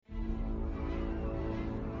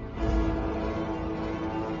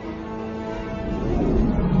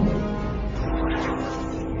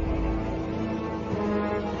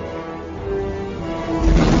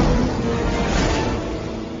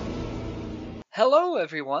Hello,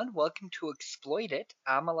 everyone. Welcome to Exploit It.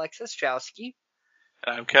 I'm Alexis Jowski,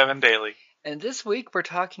 I'm Kevin Daly. and this week we're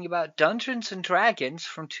talking about Dungeons and Dragons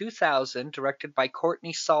from 2000, directed by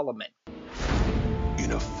Courtney Solomon.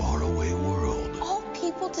 In a faraway world, all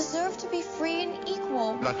people deserve to be free and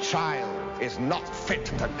equal. The child is not fit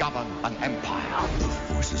to govern an empire. The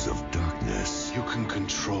forces of darkness. You can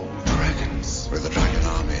control dragons. With the dragon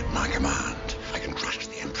army at my command, I can crush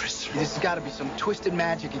the Empress. This has got to be some twisted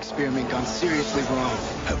magic experiment gone seriously wrong.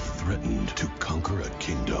 Have threatened to conquer a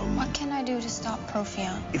kingdom. What can I do to stop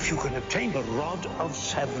Profion? If you can obtain the Rod of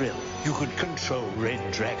Savril, you could control red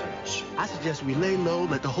dragons. I suggest we lay low,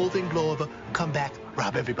 let the whole thing blow over, come back,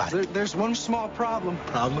 rob everybody. There's one small problem.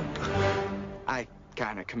 Problem? I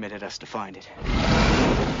kind of committed us to find it.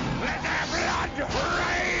 Let their blood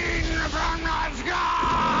rain from the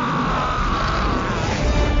sky!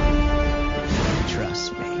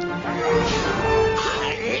 Trust me.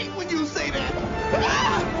 I hate when you say that.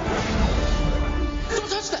 Don't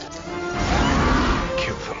touch that.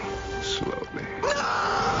 Kill them slowly.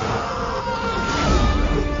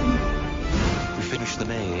 You finish the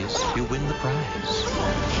maze, you win the prize.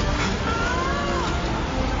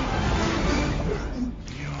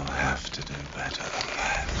 You'll have to do better than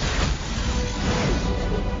that.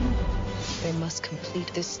 They must complete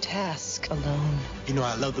this task alone. You know,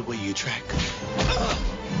 I love the way you track.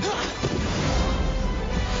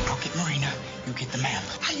 I'll get Marina, you get the map.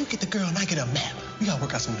 How you get the girl and I get a map? We gotta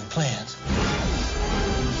work out some new plans.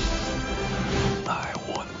 I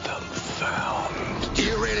want them found. Do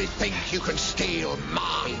you really think you can steal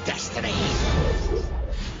my destiny?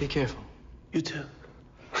 Be careful. You too.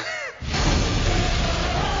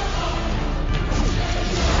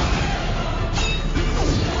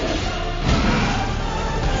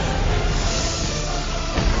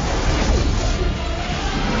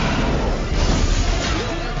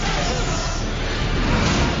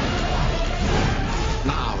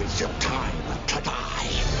 Now is your time to die.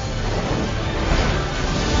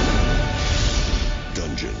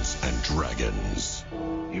 Dungeons and Dragons.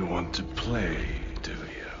 You want to play, do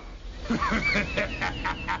you?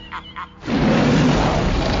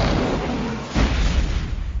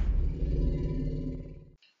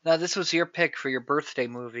 Now, this was your pick for your birthday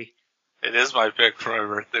movie, It is my pick for my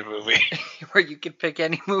birthday movie. where you could pick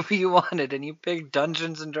any movie you wanted, and you picked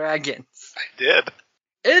Dungeons and Dragons. I did.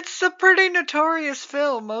 It's a pretty notorious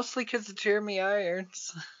film, mostly because of Jeremy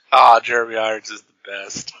Irons. Jeremy Irons is the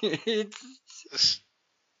best. It's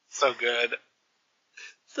So good.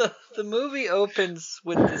 So the movie opens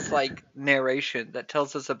with this narration that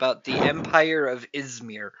tells us about the Empire of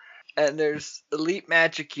Izmir. And there's elite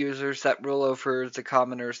magic users that rule over the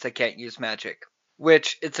commoners that can't use magic.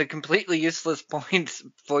 Which, it's a completely useless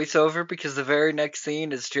voiceover, because the very next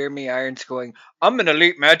scene is Jeremy Irons going, I'm an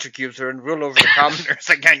elite magic user and rule over the commoners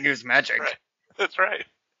that can't use magic. Right. That's right.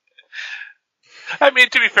 I mean,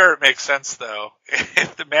 to be fair, it makes sense, though.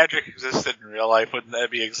 If the magic existed in real life, wouldn't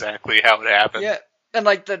that be exactly how it happened? Yeah, and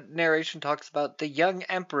the narration talks about the young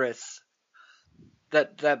empress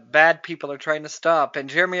that bad people are trying to stop, and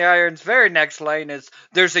Jeremy Irons' very next line is,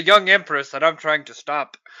 there's a young empress that I'm trying to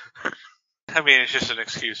stop. I mean, it's just an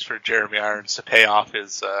excuse for Jeremy Irons to pay off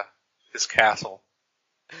his castle,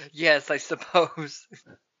 Yes, I suppose.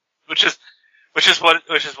 which is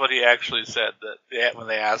what he actually said that when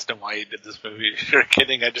they asked him why he did this movie. You're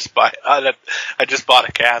kidding? I just bought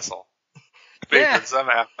a castle. Paid Yeah. for it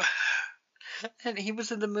somehow. And he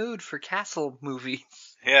was in the mood for castle movies.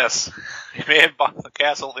 Yes, he may have bought the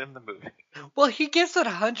castle in the movie. Well, he gives it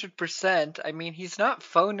 100%. I mean, he's not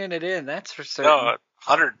phoning it in, that's for certain. No,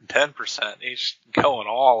 110%. He's going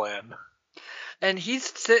all in. And he's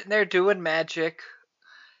sitting there doing magic.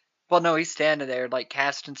 Well, no, he's standing there,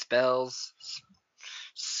 casting spells,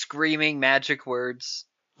 screaming magic words.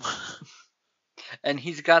 And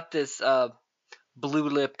he's got this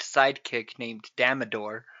blue-lipped sidekick named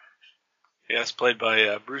Damodar. Yes, played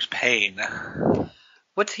by Bruce Payne.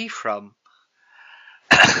 What's he from?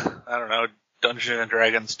 I don't know, Dungeons and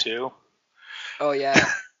Dragons 2? Oh, yeah.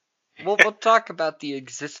 we'll talk about the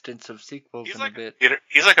existence of sequels in a bit.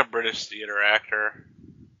 He's like a British theater actor.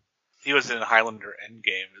 He was in Highlander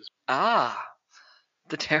Endgame. Ah,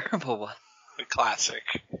 the terrible one. The classic.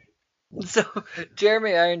 So,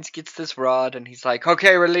 Jeremy Irons gets this rod, and he's like,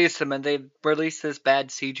 okay, release him, and they release this bad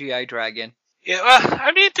CGI dragon. Yeah, well,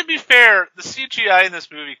 I mean, to be fair, the CGI in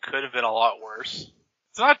this movie could have been a lot worse.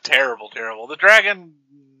 It's not terrible. The dragon,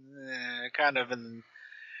 kind of in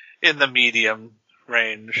the medium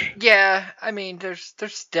range. Yeah, I mean, there's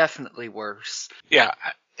definitely worse. Yeah,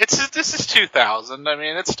 this is 2000. I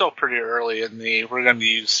mean, it's still pretty early in the we're going to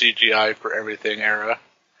use CGI for everything era.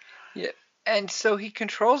 Yeah, And so he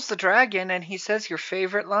controls the dragon, and he says your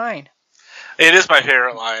favorite line. It is my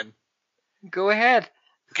favorite line. Go ahead.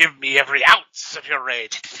 Give me every ounce of your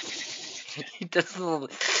rage. He does a little...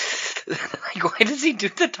 Like, why does he do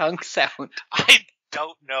the tongue sound? I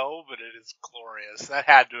don't know, but it is glorious. That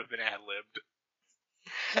had to have been ad-libbed.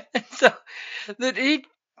 And so,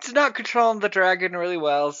 he's not controlling the dragon really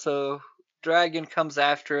well, so dragon comes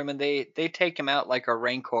after him, and they take him out like a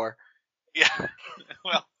rancor. Yeah.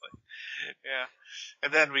 Well, yeah.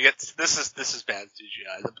 And then we get... This is bad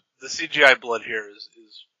CGI. The CGI blood here is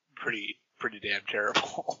pretty damn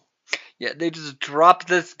terrible. Yeah, they just drop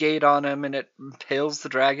this gate on him, and it impales the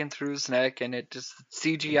dragon through his neck, and it just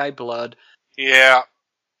CGI blood. Yeah,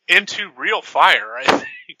 into real fire, I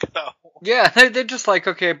think. Though. Yeah, they're just like,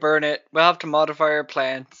 okay, burn it. We'll have to modify our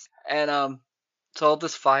plans, and so all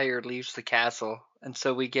this fire leaves the castle, and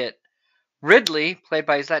so we get Ridley, played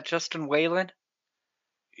by, is that Justin Whalen?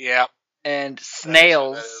 Yeah. And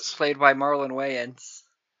Snails, played by Marlon Wayans.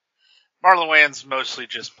 Marlon Wayans mostly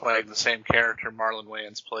just playing the same character Marlon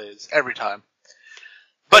Wayans plays every time.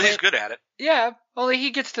 But he's good at it. Yeah, only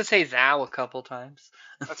he gets to say thou a couple times.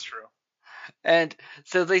 That's true. And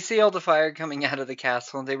so they see all the fire coming out of the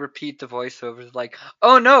castle, and they repeat the voiceovers like,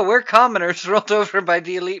 oh no, we're commoners rolled over by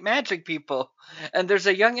the elite magic people. And there's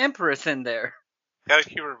a young empress in there. Gotta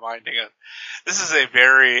keep reminding it. This is a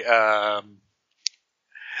very,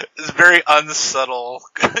 very unsubtle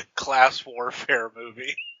class warfare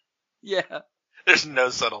movie. Yeah. There's no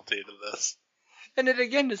subtlety to this. And it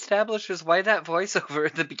again establishes why that voiceover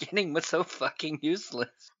at the beginning was so fucking useless.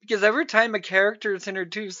 Because every time a character is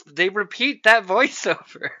introduced, they repeat that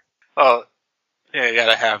voiceover. Oh, yeah, you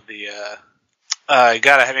gotta have the, you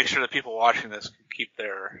gotta make sure that people watching this can keep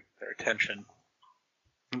their attention.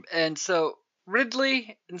 And so,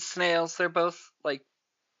 Ridley and Snails, they're both, like,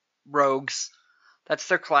 rogues. That's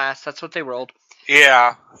their class, that's what they rolled.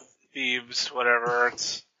 Yeah, thieves, whatever,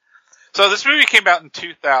 So this movie came out in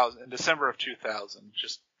December of 2000,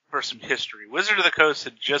 just for some history. Wizard of the Coast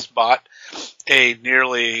had just bought a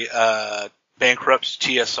nearly bankrupt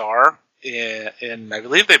TSR in I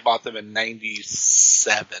believe they bought them in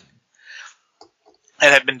 97.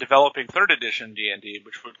 And had been developing 3rd edition D&D,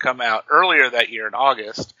 which would come out earlier that year in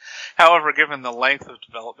August. However, given the length of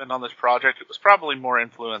development on this project, it was probably more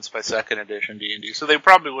influenced by 2nd edition D&D, so they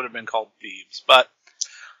probably would have been called Thieves, but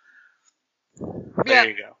there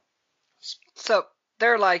you go. So,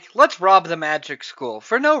 they're like, let's rob the magic school,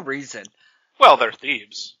 for no reason. Well, they're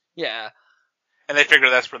thieves. Yeah. And they figure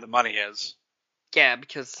that's where the money is. Yeah,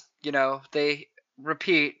 because, they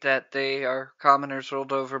repeat that they are commoners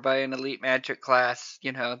rolled over by an elite magic class,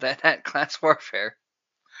 that class warfare.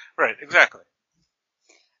 Right, exactly.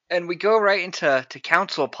 And we go right into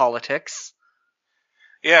council politics.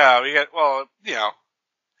 Yeah,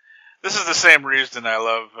 this is the same reason I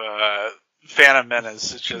love Phantom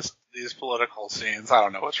Menace. It's just these political scenes. I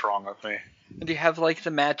don't know what's wrong with me. And you have, like,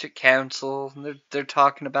 the Magic Council, and they're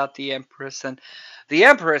talking about the Empress, and the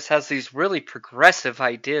Empress has these really progressive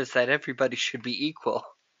ideas that everybody should be equal.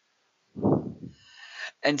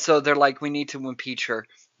 And so they're like, we need to impeach her.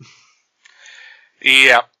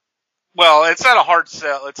 Yeah. Well, it's not a hard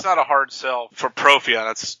sell. It's not a hard sell for Profion.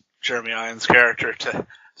 That's Jeremy Irons' character to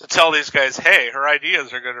tell these guys, hey, her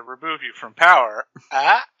ideas are going to remove you from power.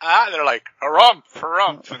 They're like,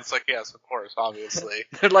 harumph. And it's like, yes, of course, obviously.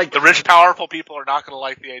 They're like, the rich, powerful people are not going to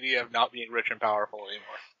like the idea of not being rich and powerful anymore.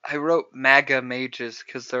 I wrote MAGA mages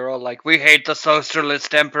because they're all like, we hate the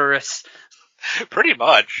socialist empress. Pretty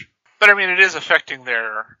much. But I mean, it is affecting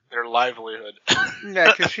their livelihood.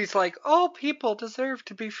 Yeah, because she's like, all people deserve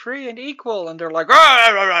to be free and equal. And they're like,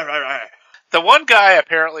 rah. The one guy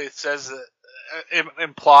apparently says that,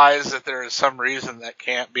 implies that there is some reason that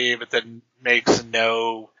can't be, but then makes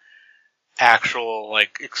no actual,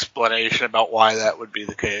 explanation about why that would be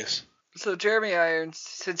the case. So Jeremy Irons,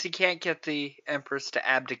 since he can't get the Empress to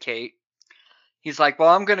abdicate, he's like, well,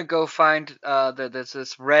 I'm going to go find there's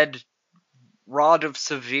this red Rod of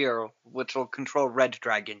Severe, which will control red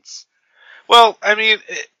dragons. Well, I mean,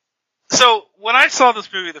 so when I saw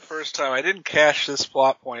this movie the first time, I didn't catch this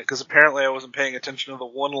plot point, because apparently I wasn't paying attention to the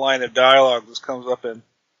one line of dialogue this comes up in.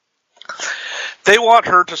 They want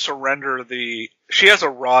her to surrender she has a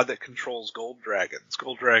rod that controls gold dragons.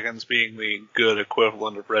 Gold dragons being the good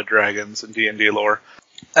equivalent of red dragons in D&D lore.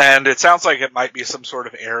 And it sounds like it might be some sort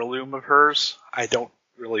of heirloom of hers. I don't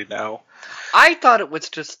really know. I thought it was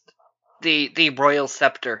just the royal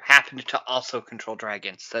scepter happened to also control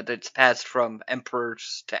dragons. That it's passed from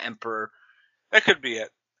emperors to emperor. That could be it.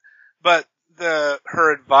 But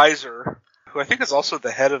her advisor, who I think is also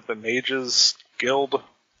the head of the Mages Guild.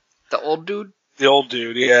 The old dude? The old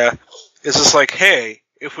dude, yeah. is just like, hey,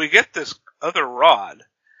 if we get this other rod,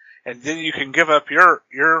 and then you can give up your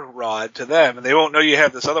rod to them, and they won't know you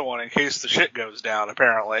have this other one in case the shit goes down,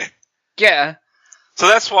 apparently. Yeah. So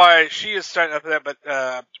that's why she is starting up with that,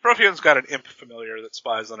 but Protheon's got an imp familiar that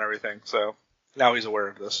spies on everything, so now he's aware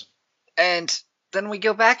of this. And then we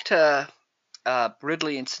go back to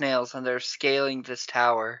Ridley and Snails, and they're scaling this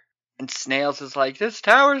tower. And Snails is like, this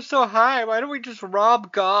tower is so high, why don't we just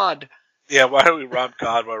rob God? Yeah, why don't we rob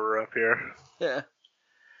God while we're up here? Yeah.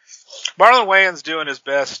 Marlon Wayans doing his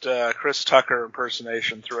best Chris Tucker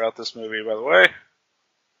impersonation throughout this movie, by the way.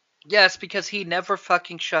 Yes, because he never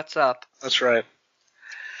fucking shuts up. That's right.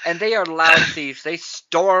 And they are loud thieves. They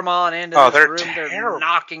storm on into this room. Terrible. They're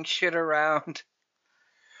knocking shit around.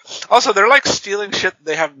 Also, they're like stealing shit that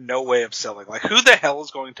they have no way of selling. Like, who the hell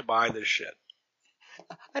is going to buy this shit?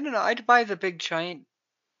 I don't know. I'd buy the big giant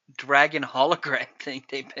dragon hologram thing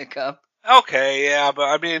they pick up. Okay, yeah, but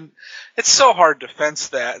I mean, it's so hard to fence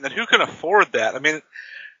that, and then who can afford that? I mean,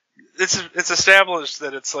 it's established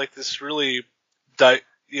that it's like this really,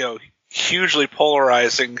 hugely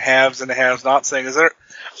polarizing haves and have-nots thing.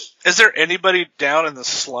 Is there anybody down in the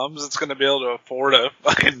slums that's going to be able to afford a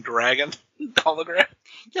fucking dragon hologram?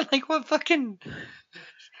 Yeah, like what fucking?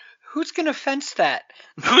 Who's going to fence that?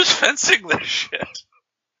 Who's fencing this shit?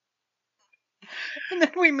 And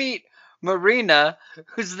then we meet Marina,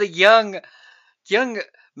 who's the young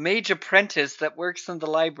mage apprentice that works in the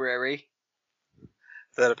library.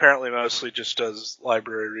 That apparently mostly just does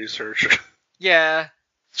library research. Yeah.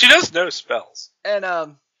 She does know spells.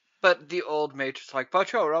 And, but the old mage is like,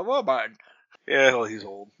 but you're a woman. Yeah, well, he's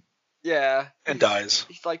old. Yeah. And dies.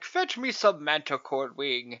 He's like, fetch me some manticore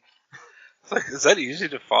wing. It's like, is that easy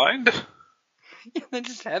to find? They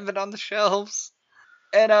just have it on the shelves.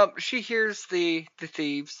 And, she hears the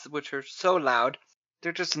thieves, which are so loud,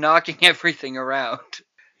 they're just knocking everything around.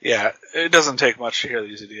 Yeah, it doesn't take much to hear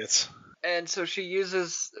these idiots. And so she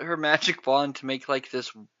uses her magic wand to make, like,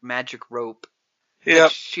 this magic rope. Yeah.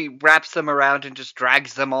 She wraps them around and just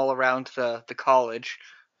drags them all around the college.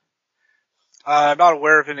 I'm not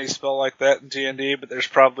aware of any spell like that in D&D, but there's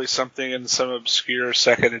probably something in some obscure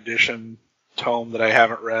second edition tome that I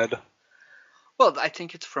haven't read. Well, I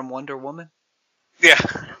think it's from Wonder Woman. Yeah.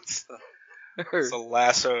 It's a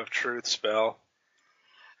lasso of truth spell.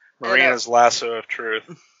 Marina's lasso of truth.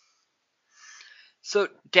 So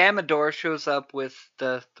Damodar shows up with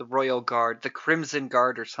the Royal Guard, the Crimson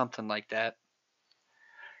Guard or something like that.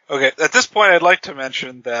 Okay, at this point I'd like to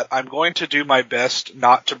mention that I'm going to do my best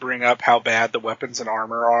not to bring up how bad the weapons and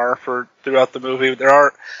armor are throughout the movie. There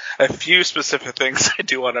are a few specific things I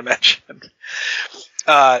do want to mention.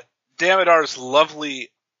 Damodar's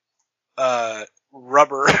lovely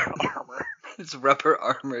rubber armor. It's rubber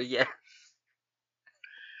armor, yeah.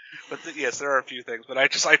 But yes, there are a few things, but I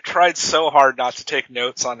tried so hard not to take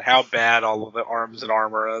notes on how bad all of the arms and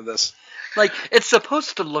armor of this. Like, it's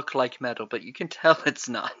supposed to look like metal, but you can tell it's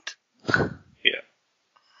not. Yeah.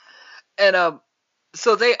 And,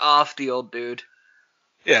 so they off the old dude.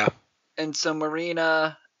 Yeah. And so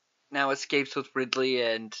Marina now escapes with Ridley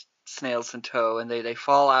and Snails in tow, and they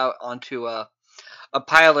fall out onto a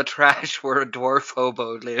pile of trash where a dwarf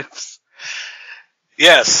hobo lives.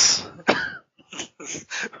 Yes.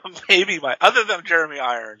 Maybe other than Jeremy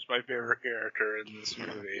Irons, my favorite character in this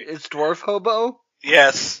movie. Is Dwarf Hobo?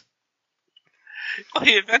 Yes. Well,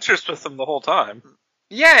 he adventures with them the whole time.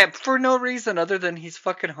 Yeah, for no reason other than he's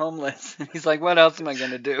fucking homeless. He's like, what else am I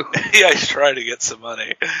gonna do? Yeah, he's trying to get some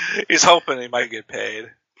money. He's hoping he might get paid.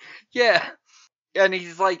 Yeah. And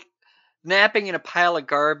he's like napping in a pile of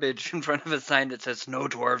garbage in front of a sign that says no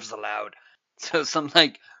dwarves allowed. So some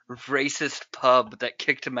like racist pub that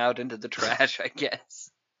kicked him out into the trash, I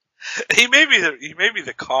guess. He may be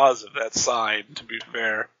the cause of that sign, to be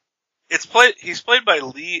fair. He's played by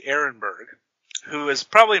Lee Ehrenberg, who is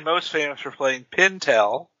probably most famous for playing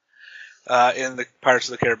Pintel in the Pirates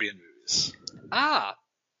of the Caribbean movies. Ah.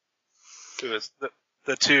 Who is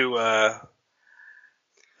the two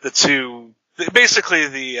basically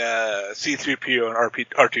the C-3PO and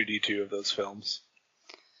R2-D2 of those films.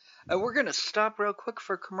 We're going to stop real quick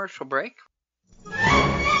for a commercial break.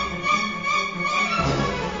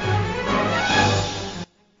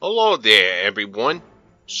 Hello there, everyone.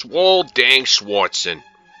 Swole Dang Swartzen,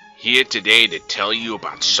 here today to tell you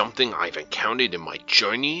about something I've encountered in my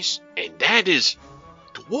journeys, and that is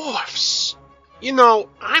dwarfs. You know,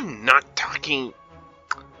 I'm not talking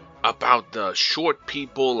about the short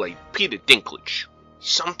people like Peter Dinklage.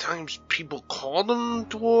 Sometimes people call them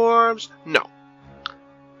dwarves. No.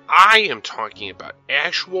 I am talking about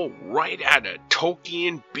actual, right out of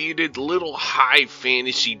Tolkien bearded little high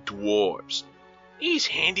fantasy dwarves. These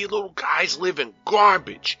handy little guys live in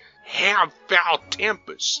garbage, have foul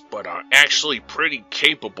tempers, but are actually pretty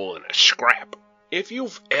capable in a scrap. If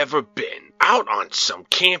you've ever been out on some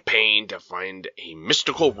campaign to find a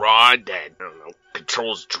mystical rod that, I don't know,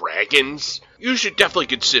 controls dragons, you should definitely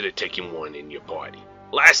consider taking one in your party.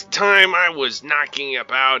 Last time I was knocking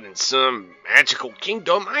about in some magical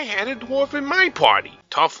kingdom, I had a dwarf in my party.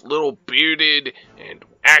 Tough little bearded and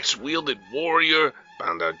axe-wielded warrior.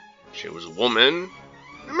 Found out she was a woman.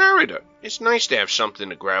 I married her. It's nice to have something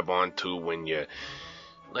to grab onto when you're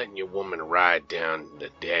letting your woman ride down the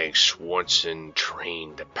Dag Swartzen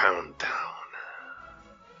train to Pound Town.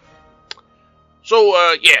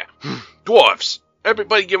 So, yeah. Dwarfs.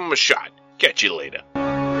 Everybody give them a shot. Catch you later.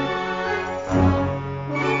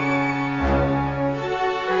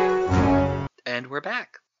 And we're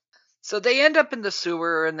back. So they end up in the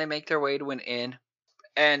sewer and they make their way to an inn.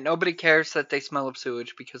 And nobody cares that they smell of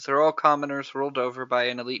sewage because they're all commoners ruled over by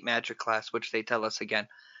an elite magic class, which they tell us again.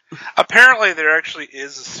 Apparently, there actually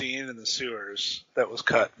is a scene in the sewers that was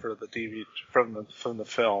cut for the DVD from the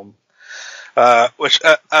film, which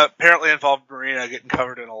apparently involved Marina getting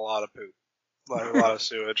covered in a lot of poop, like a lot of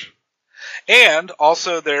sewage. And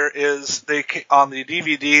also, on the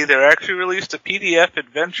DVD, they actually released a PDF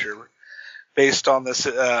adventure based on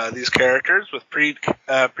these characters with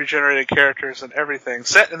pre-generated characters and everything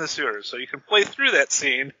set in the sewers, so you can play through that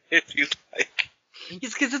scene if you'd like.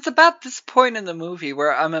 It's because it's about this point in the movie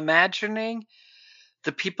where I'm imagining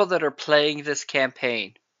the people that are playing this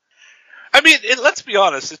campaign. I mean, let's be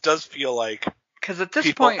honest, it does feel like because at this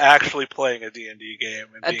people point actually playing a D&D game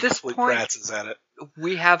and being complete brats at it.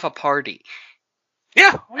 We have a party.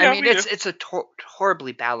 Yeah, I mean it's a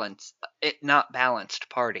horribly not balanced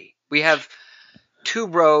party. We have 2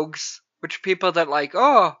 rogues, which are people that like,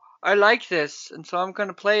 oh, I like this, and so I'm going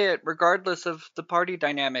to play it regardless of the party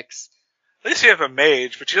dynamics. At least you have a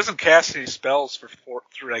mage, but she doesn't cast any spells for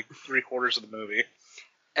like 3/4 of the movie.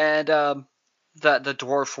 And the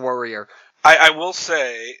dwarf warrior. I will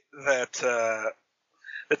say that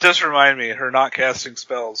it does remind me her not casting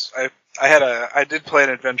spells. I did play an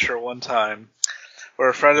adventure one time where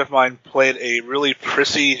a friend of mine played a really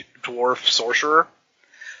prissy dwarf sorcerer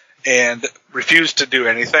and refused to do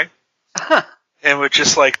anything. And would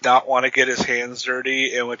just like not want to get his hands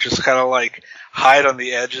dirty and would just kind of like hide on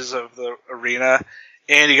the edges of the arena.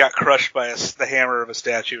 And he got crushed by the hammer of a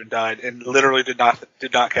statue and died and literally did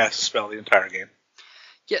not cast a spell the entire game.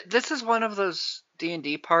 Yeah, this is one of those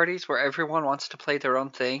D&D parties where everyone wants to play their own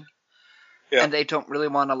thing. Yeah. And they don't really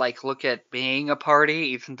want to like look at being a party,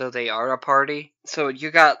 even though they are a party. So you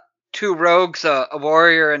got 2 rogues, a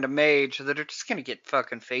warrior, and a mage that are just gonna get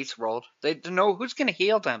fucking face rolled. They don't know who's gonna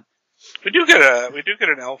heal them. We do get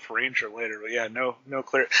an elf ranger later, but yeah, no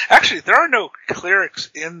cleric. Actually, there are no clerics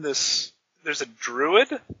in this. There's a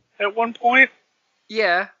druid at one point.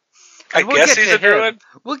 Yeah. I guess he's a druid.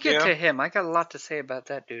 We'll get to him. I got a lot to say about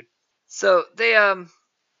that dude. So they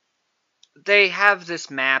have this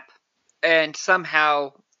map, and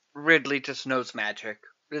somehow Ridley just knows magic.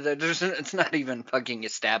 It's not even fucking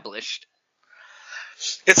established.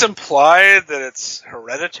 It's implied that it's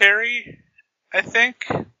hereditary, I think,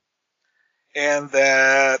 and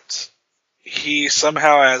that he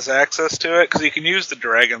somehow has access to it because he can use the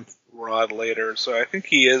dragon rod later. So I think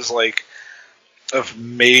he is like of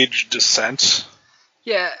mage descent.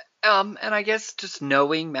 Yeah, and I guess just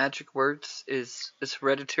knowing magic words is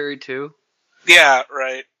hereditary too. Yeah,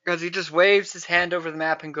 right. Because he just waves his hand over the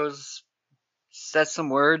map and says some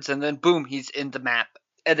words, and then boom, he's in the map.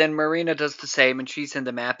 And then Marina does the same, and she's in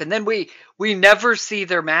the map. And then we never see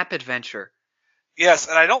their map adventure. Yes,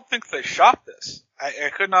 and I don't think they shot this. I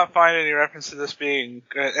could not find any reference to this being...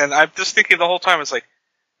 And I'm just thinking the whole time, it's like,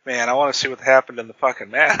 man, I want to see what happened in the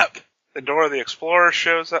fucking map. The Dora the Explorer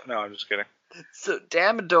shows up? No, I'm just kidding. So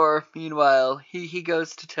Damodar, meanwhile, he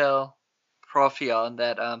goes to tell Profion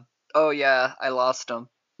that, oh yeah, I lost him.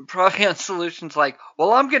 Profion Solutions like,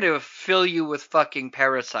 well, I'm going to fill you with fucking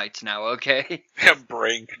parasites now, okay?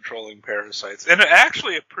 Brain-controlling parasites. And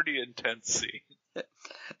actually a pretty intense scene.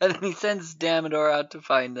 And then he sends Damodar out to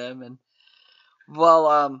find them, and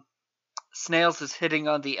while Snails is hitting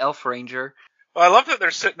on the Elf Ranger. Well, I love that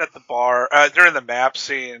they're sitting at the bar during the map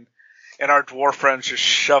scene, and our dwarf friend's just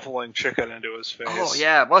shoveling chicken into his face. Oh,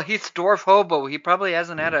 yeah. Well, he's dwarf hobo. He probably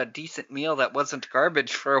hasn't had a decent meal that wasn't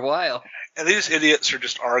garbage for a while. And these idiots are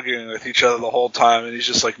just arguing with each other the whole time, and he's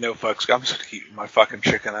just like, no fucks, I'm just gonna eat my fucking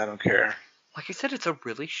chicken, I don't care. Like I said, it's a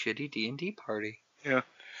really shitty D&D party. Yeah.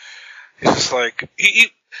 He's just like,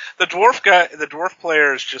 the dwarf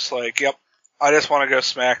player is just like, yep, I just want to go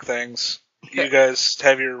smack things. You guys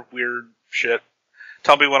have your weird shit.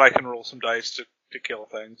 Tell me when I can roll some dice to to kill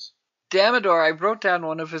things. Damodar, I wrote down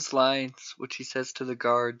one of his lines, which he says to the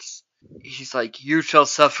guards. He's like, "You shall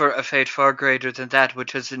suffer a fate far greater than that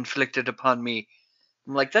which is inflicted upon me."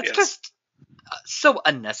 I'm like, that's just so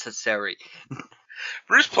unnecessary.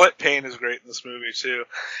 Bruce Payne is great in this movie, too.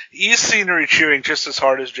 He's scenery chewing just as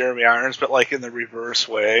hard as Jeremy Irons, but like in the reverse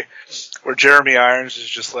way, where Jeremy Irons is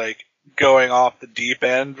just like going off the deep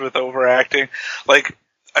end with overacting. Like,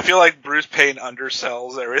 I feel like Bruce Payne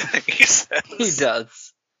undersells everything he says. He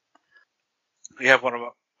does. We have one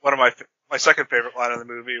of my second favorite line in the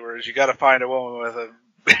movie, where is you got to find a woman with a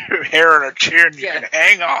hair in her chin you can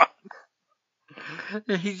hang on.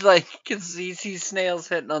 He's like, cause he sees Snails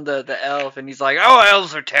hitting on the elf, and he's like, "Oh,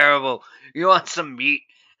 elves are terrible. You want some meat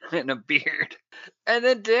and a beard?" And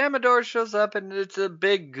then Damodar shows up, and it's a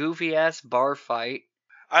big goofy ass bar fight.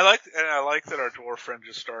 I like that our dwarf friend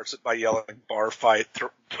just starts it by yelling "bar fight,"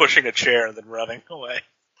 pushing a chair, and then running away.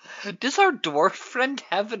 Does our dwarf friend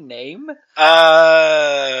have a name?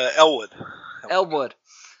 Elwood. Elwood.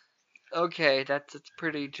 Okay, it's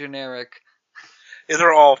pretty generic. Yeah,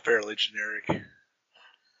 they're all fairly generic.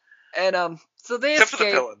 And so they except escape. for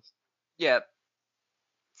the villains. Yeah.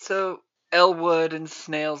 So Elwood and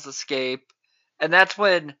Snails escape, and that's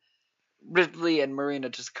when Ridley and Marina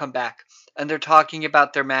just come back, and they're talking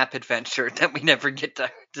about their map adventure that we never get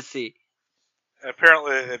to see. And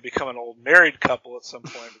apparently they become an old married couple at some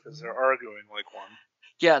point because they're arguing like one.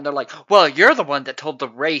 Yeah, and they're like, "Well, you're the one that told the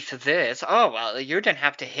Wraith this. Oh, well, you didn't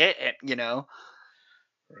have to hit it, you know."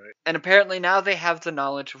 Right. And apparently now they have the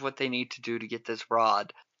knowledge of what they need to do to get this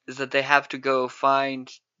rod. Is that they have to go find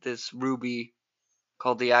this ruby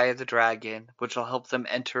called the Eye of the Dragon, which will help them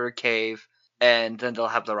enter a cave, and then they'll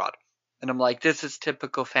have the rod. And I'm like, this is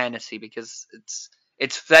typical fantasy because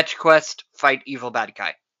it's fetch quest, fight evil bad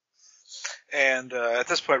guy. And at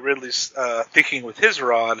this point, Ridley's thinking with his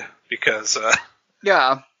rod because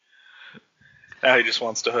yeah, now he just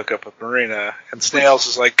wants to hook up with Marina. And Snails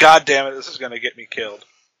is like, "God damn it, this is going to get me killed."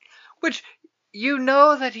 Which, you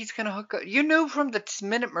know that he's going to hook up. You knew from the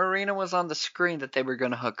minute Marina was on the screen that they were going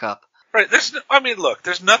to hook up. Right.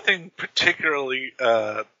 There's nothing particularly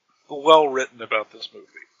well written about this movie.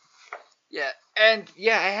 Yeah, and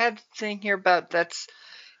I had to think here about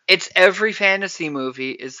it's every fantasy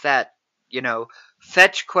movie is that,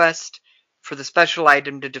 fetch quest for the special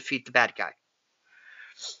item to defeat the bad guy.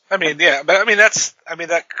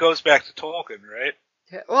 That goes back to Tolkien, right?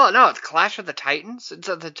 Yeah, well, no, it's Clash of the Titans.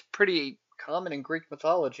 It's pretty common in Greek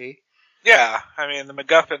mythology. Yeah, the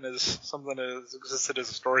MacGuffin is something that has existed as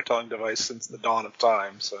a storytelling device since the dawn of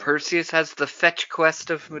time. So Perseus has the fetch quest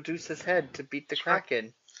of Medusa's head to beat the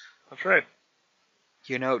Kraken. That's right.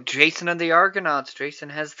 Jason and the Argonauts. Jason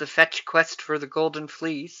has the fetch quest for the Golden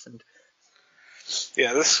Fleece, and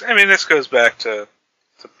yeah, this goes back to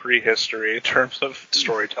prehistory in terms of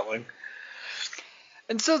storytelling.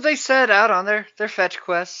 And so they set out on their fetch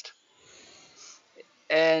quest,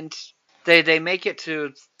 and they make it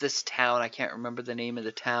to this town. I can't remember the name of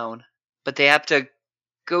the town, but they have to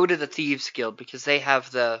go to the Thieves Guild because they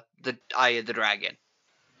have the Eye of the Dragon.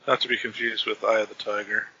 Not to be confused with Eye of the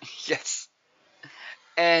Tiger. Yes.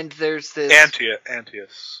 And there's this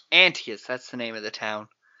Antius, that's the name of the town.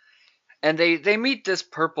 And they meet this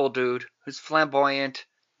purple dude who's flamboyant,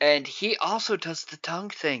 and he also does the tongue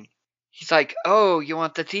thing. He's like, "Oh, you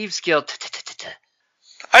want the Thieves Guild?"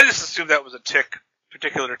 I just assumed that was a tick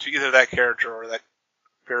particular to either that character or that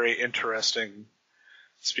very interesting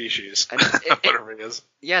species, whatever it is.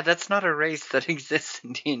 Yeah, that's not a race that exists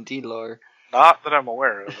in D&D lore. Not that I'm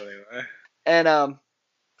aware of, anyway. And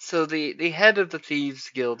so the head of the Thieves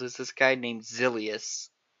Guild is this guy named Zilius,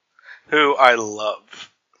 who I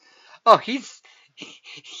love. Oh, he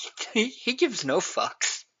gives no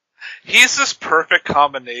fucks. He's this perfect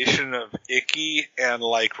combination of icky and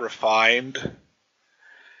refined.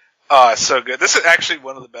 So good. This is actually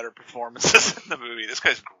one of the better performances in the movie. This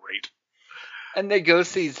guy's great. And they go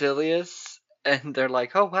see Zilius, and they're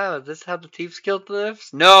like, "Oh wow, is this how the Thieves Guild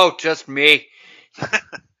lives?" "No, just me."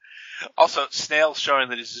 Also, Snail's showing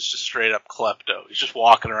that he's just a straight up klepto. He's just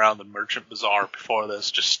walking around the merchant bazaar before this,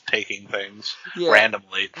 just taking things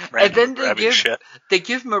randomly and then they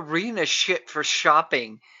give Marina shit for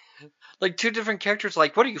shopping. Like two different characters,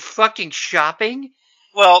 like, "What are you fucking shopping?"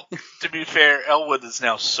 Well, to be fair, Elwood is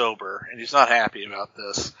now sober, and he's not happy about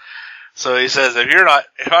this. So he says,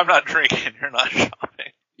 if I'm not drinking, you're not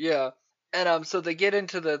shopping. Yeah. And so they get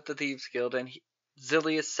into the Thieves Guild, and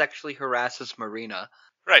Zilius sexually harasses Marina.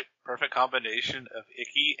 Right. Perfect combination of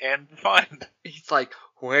icky and refined. He's like,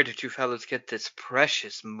 "Where did you fellas get this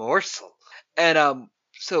precious morsel?" And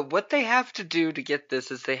so what they have to do to get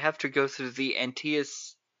this is they have to go through the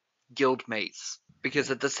Antius Guild maze.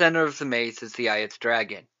 Because at the center of the maze is the Eye of the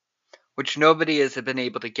Dragon, which nobody has been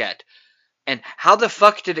able to get. And how the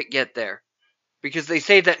fuck did it get there? Because they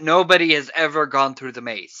say that nobody has ever gone through the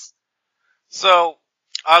maze. So,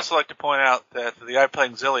 I also like to point out that the guy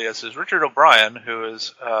playing Zilius is Richard O'Brien, who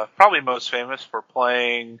is probably most famous for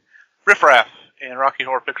playing Riff Raff in Rocky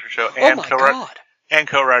Horror Picture Show and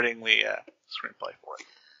co-writing the screenplay for it.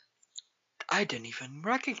 I didn't even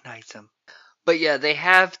recognize him. But yeah, they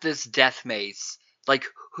have this death maze. Like,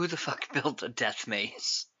 who the fuck built a death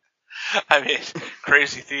maze? I mean,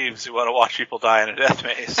 crazy thieves who want to watch people die in a death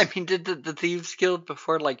maze. I mean, did the Thieves Guild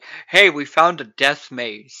before, like, hey, we found a death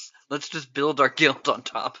maze. Let's just build our guild on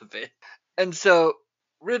top of it. And so,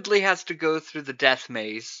 Ridley has to go through the death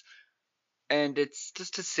maze. And it's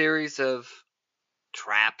just a series of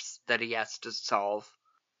traps that he has to solve.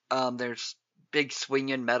 There's big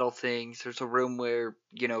swinging metal things. There's a room where,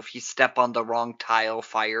 if you step on the wrong tile,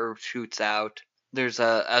 fire shoots out. There's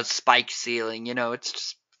a spike ceiling. It's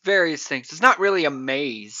just various things. It's not really a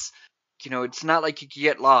maze. It's not like you can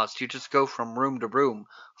get lost. You just go from room to room.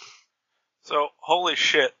 So, holy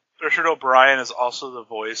shit. Richard O'Brien is also the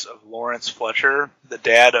voice of Lawrence Fletcher, the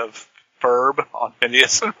dad of Ferb on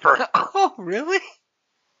Phineas and Ferb. Oh, really?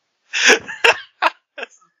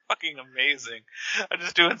 That's fucking amazing. I'm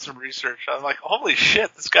just doing some research. I'm like, holy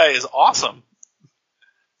shit, this guy is awesome.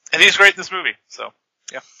 And he's great in this movie, so,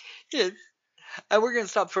 yeah. Yeah. And we're going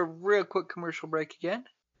to stop for a real quick commercial break again.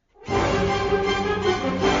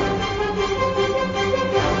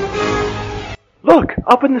 Look,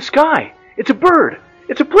 up in the sky. It's a bird.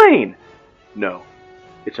 It's a plane. No,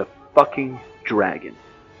 it's a fucking dragon.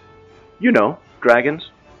 You know, dragons.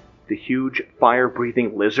 The huge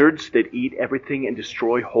fire-breathing lizards that eat everything and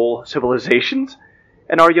destroy whole civilizations.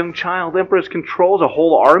 And our young child empress controls a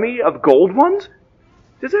whole army of gold ones?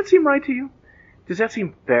 Does that seem right to you? Does that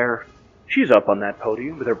seem fair? She's up on that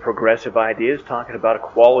podium with her progressive ideas talking about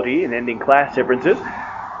equality and ending class differences.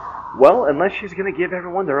 Well, unless she's going to give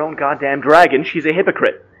everyone their own goddamn dragon, she's a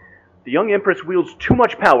hypocrite. The young empress wields too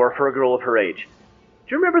much power for a girl of her age.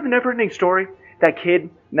 Do you remember the Neverending Story? That kid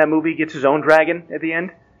in that movie gets his own dragon at the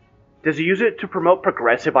end? Does he use it to promote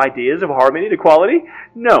progressive ideas of harmony and equality?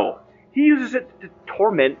 No. He uses it to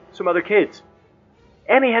torment some other kids.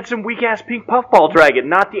 And he had some weak-ass pink puffball dragon,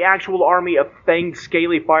 not the actual army of fanged,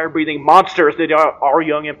 scaly, fire-breathing monsters that our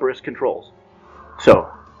young empress controls. So,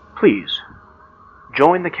 please,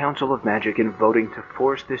 join the Council of Magic in voting to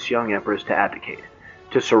force this young empress to abdicate,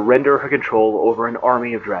 to surrender her control over an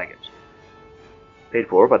army of dragons. Paid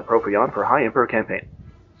for by the Profion for High Emperor campaign.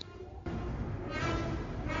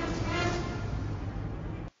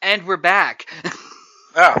 And we're back.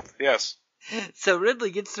 Ah, yes. So Ridley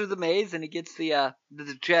gets through the maze and he gets the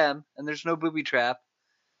gem, and there's no booby trap.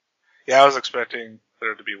 Yeah, I was expecting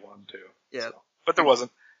there to be one too. Yeah. So, but there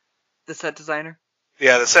wasn't. The set designer?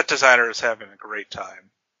 Yeah, the set designer is having a great time.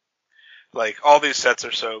 Like, all these sets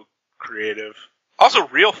are so creative. Also,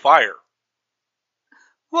 real fire.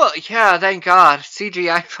 Well, yeah, thank God.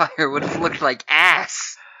 CGI fire would have looked like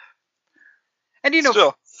ass. And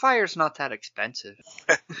Still, fire's not that expensive.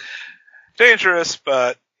 Dangerous,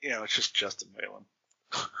 but, it's just Justin Whalen.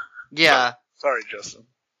 Yeah. Sorry, Justin.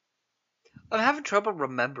 I'm having trouble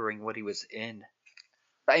remembering what he was in.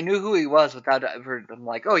 I knew who he was without ever, I'm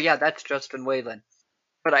like, oh yeah, that's Justin Whalen.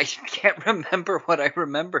 But I can't remember what I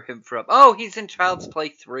remember him from. Oh, he's in Child's Play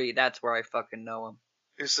 3. That's where I fucking know him.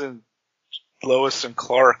 He's in Lois and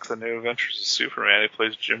Clark, The New Adventures of Superman. He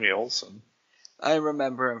plays Jimmy Olsen. I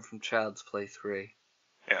remember him from Child's Play 3.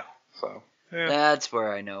 Yeah, so. Yeah. That's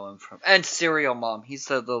where I know him from. And Serial Mom. He's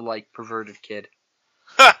the perverted kid.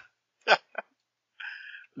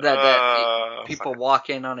 that people walk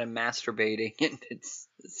in on him masturbating, and it's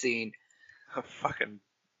the scene. Fucking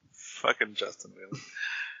Justin Whalen.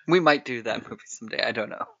 We might do that movie someday. I don't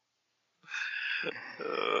know.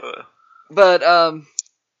 But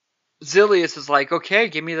Zilius is like, okay,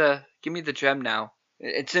 give me the gem now.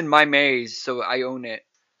 It's in my maze, so I own it.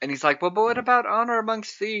 And he's like, well, but what about Honor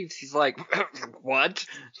Amongst Thieves? He's like, what?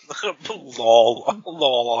 lol,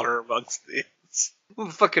 Honor Amongst Thieves.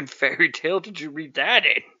 What fucking fairy tale did you read that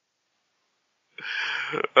in?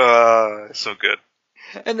 So good.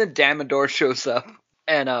 And then Damodar shows up,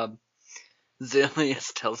 and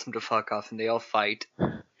Zilius tells him to fuck off, and they all fight.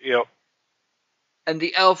 Yep. And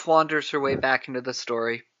the elf wanders her way back into the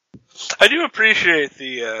story. I do appreciate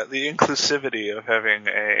the inclusivity of having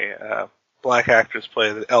a black actress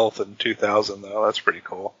play the elf in 2000, though. That's pretty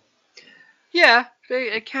cool. Yeah,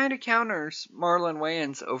 it kind of counters Marlon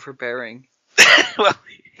Wayans overbearing. Well,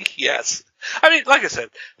 yes. I mean, like I said,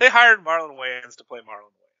 they hired Marlon Wayans to play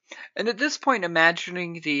Marlon And at this point,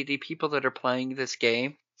 imagining the people that are playing this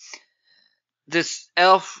game, this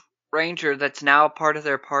elf ranger that's now a part of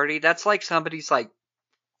their party, that's like somebody's like,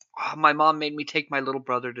 oh, my mom made me take my little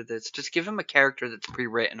brother to this. Just give him a character that's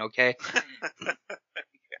pre-written, okay?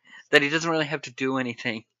 That he doesn't really have to do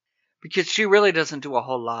anything. Because she really doesn't do a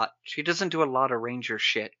whole lot. She doesn't do a lot of ranger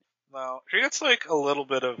shit. No, she gets like a little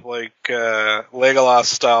bit of like Legolas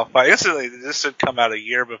style fight. I guess this did come out a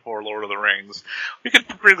year before Lord of the Rings. We could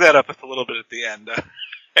bring that up a little bit at the end. I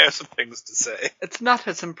have some things to say. It's not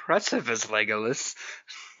as impressive as Legolas.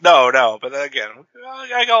 No, but again,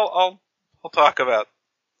 I'll talk about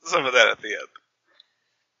some of that at the end.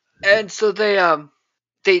 And so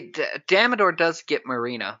Damodar does get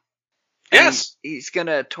Marina. Yes, he's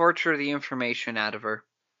gonna torture the information out of her.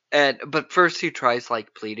 But first he tries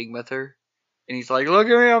like pleading with her, and he's like, "Look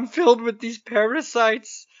at me, I'm filled with these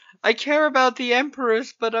parasites. I care about the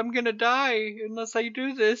Empress, but I'm gonna die unless I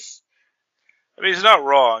do this." I mean, he's not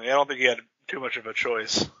wrong. I don't think he had too much of a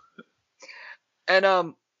choice.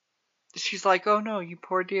 And she's like, "Oh no, you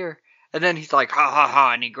poor dear." And then he's like, "Ha ha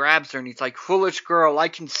ha," and he grabs her and he's like, "Foolish girl, I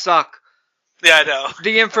can suck." Yeah, I know.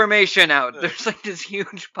 The information out. There's like this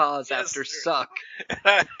huge pause after suck.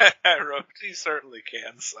 I wrote, he certainly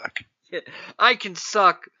can suck. Yeah, I can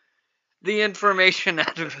suck the information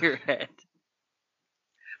out of your head.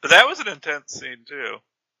 But that was an intense scene too,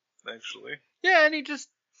 actually. Yeah, and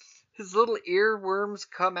his little earworms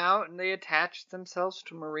come out and they attach themselves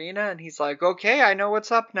to Marina, and he's like, "Okay, I know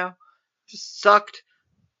what's up now." Just sucked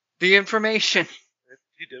the information.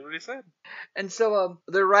 He did what he said. And so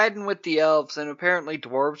they're riding with the elves, and apparently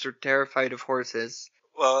dwarves are terrified of horses.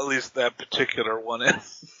 Well, at least that particular one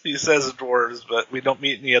is. He says dwarves, but we don't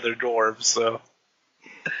meet any other dwarves, so...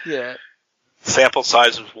 Yeah. Sample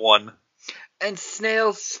size was 1. And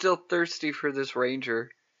Snail's still thirsty for this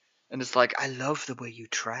ranger. And it's like, "I love the way you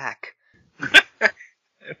track."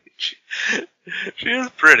 she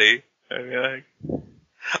is pretty. I mean,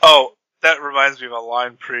 oh, that reminds me of a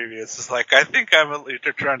line previous. It's like, I think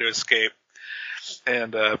they're trying to escape.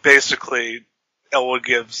 And basically, Elwood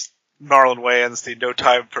gives Marlon Wayans the "No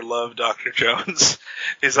Time for Love" Dr. Jones.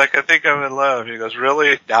 He's like, "I think I'm in love." He goes,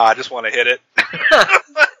 "Really?" "Nah, I just want to hit it."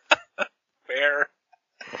 Fair.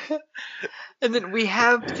 And then we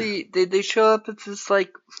have they show up at this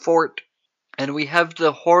like fort, and we have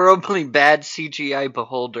the horribly bad CGI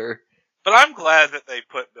Beholder. But I'm glad that they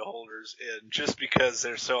put Beholders in, just because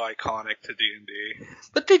they're so iconic to D&D.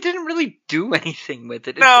 But they didn't really do anything with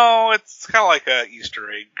it. No, it's kind of like a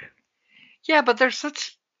Easter egg. Yeah, but they're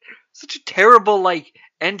such a terrible like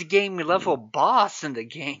end game level boss in the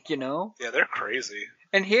game, you know? Yeah, they're crazy.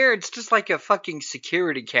 And here it's just like a fucking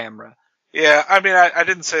security camera. Yeah, I mean, I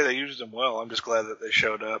didn't say they used them well. I'm just glad that they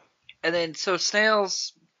showed up. And then so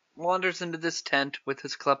Snails wanders into this tent with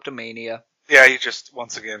his kleptomania. Yeah, he just,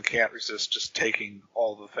 once again, can't resist just taking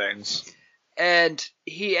all the things. And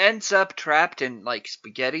he ends up trapped in, like,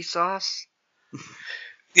 spaghetti sauce.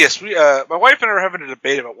 Yes, my wife and I are having a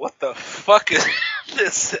debate about what the fuck is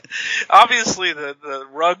this. Obviously, the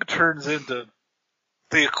rug turns into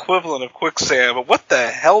the equivalent of quicksand, but what the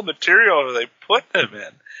hell material are they putting him in?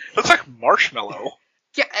 It looks like marshmallow.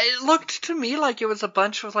 Yeah, it looked to me like it was a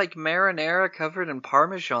bunch of, like, marinara covered in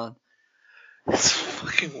Parmesan. It's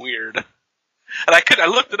fucking weird. And I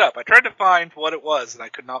looked it up. I tried to find what it was, and I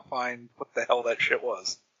could not find what the hell that shit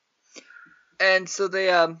was. And so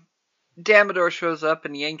Damodar shows up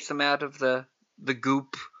and yanks him out of the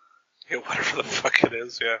goop. Yeah, whatever the fuck it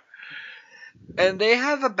is, yeah. And they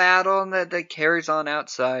have a battle that carries on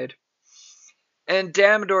outside. And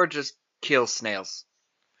Damodar just kills Snails.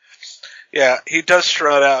 Yeah, he does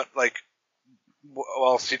strut out, like,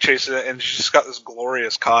 whilst he chases it, and she's just got this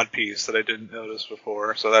glorious codpiece that I didn't notice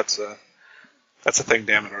before, so that's a thing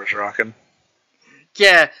Damodar's rocking.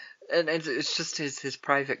 Yeah, and it's just his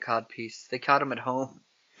private codpiece. They caught him at home.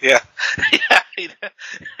 Yeah.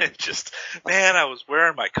 It just, man, I was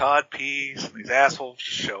wearing my codpiece, and these assholes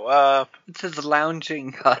show up. It's his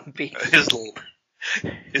lounging codpiece.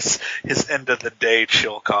 His end of the day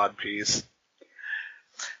chill codpiece.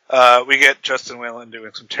 We get Justin Whalen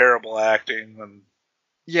doing some terrible acting, and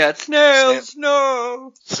yeah, Snails,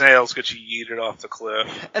 no! Snails gets yeeted off the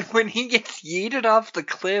cliff. And when he gets yeeted off the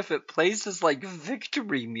cliff, it plays his, like,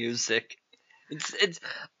 victory music.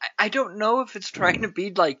 I don't know if it's trying to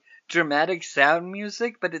be, like, dramatic sound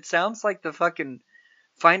music, but it sounds like the fucking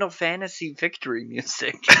Final Fantasy victory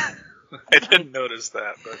music. I didn't notice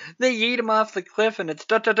that, but... They yeet him off the cliff, and it's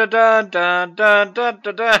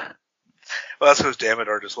da-da-da-da-da-da-da-da-da. Well, that's because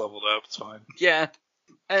Damodar just leveled up. It's fine. Yeah.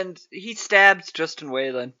 And he stabs Justin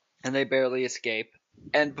Whalen, and they barely escape.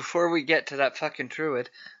 And before we get to that fucking druid,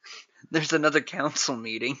 there's another council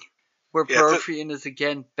meeting where Yeah, Profian is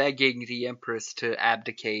again begging the Empress to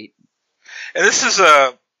abdicate. And this is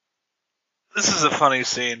a funny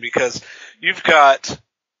scene because you've got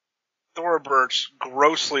Thora Birch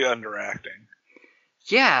grossly underacting.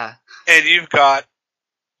 Yeah. And you've got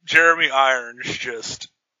Jeremy Irons just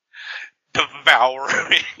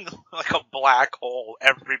devouring like a black hole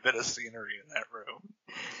every bit of scenery in that room.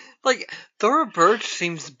 Like, Thora Birch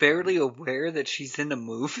seems barely aware that she's in a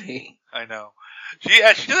movie. I know. She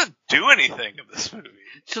doesn't do anything in this movie.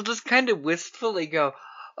 She'll just kind of wistfully go,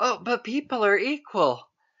 "Oh, but people are equal."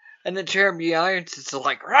 And then Jeremy Irons is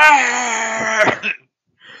like, "Rah!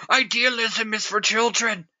 Idealism is for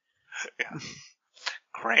children." Yeah.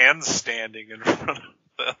 Grandstanding in front of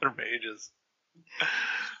the other mages.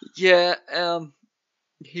 Yeah,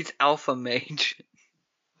 he's alpha mage.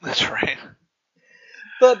 That's right.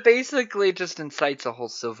 But basically just incites a whole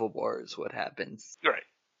civil war is what happens. Right.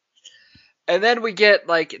 And then we get,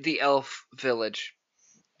 like, the elf village.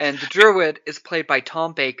 And the druid is played by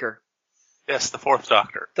Tom Baker. Yes, the Fourth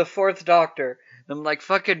Doctor. The Fourth Doctor. And I'm like,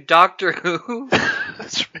 fucking Doctor Who?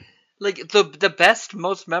 That's right. Like, the best,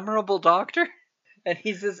 most memorable Doctor? And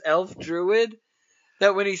he's this elf druid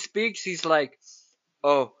that when he speaks, he's like,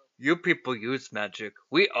 "Oh, you people use magic.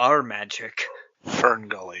 We are magic."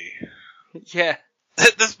 Ferngully. Yeah.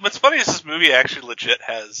 What's funny is this movie actually legit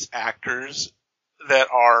has actors and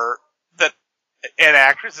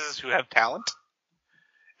actresses who have talent.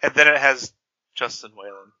 And then it has Justin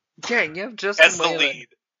Whalen. Yeah, you have Justin as Whalen. the lead.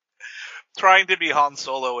 Trying to be Han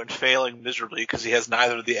Solo and failing miserably because he has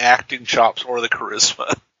neither the acting chops or the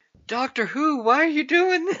charisma. Doctor Who, why are you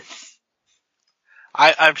doing this?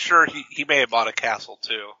 I'm sure he may have bought a castle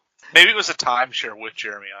too. Maybe it was a timeshare with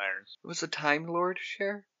Jeremy Irons. It was a Time Lord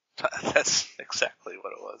share? That's exactly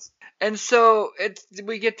what it was. And so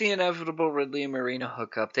we get the inevitable Ridley and Marina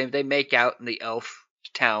hookup. They make out in the elf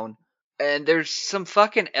town. And there's some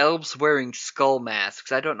fucking elves wearing skull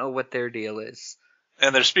masks. I don't know what their deal is.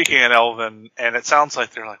 And they're speaking in Elven, and it sounds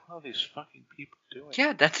like they're like, what are these fucking people doing?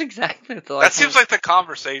 Yeah, that's exactly what that seems like the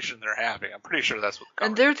conversation they're having. I'm pretty sure that's what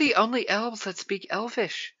and they're the only elves that speak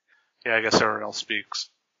Elvish. Yeah, I guess everyone else speaks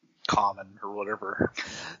Common or whatever.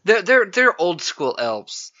 They're old school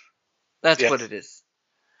elves. That's what it is.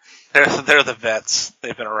 They're the vets.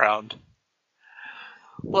 They've been around.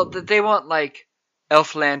 Well, they want, like,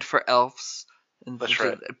 Elfland for elves. And that's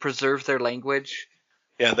right. Preserve their language.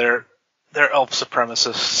 Yeah, they're elf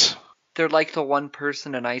supremacists. They're like the one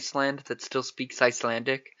person in Iceland that still speaks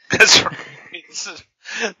Icelandic. That's right.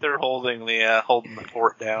 They're holding the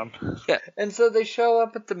fort down. Yeah, and so they show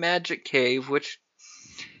up at the magic cave, which,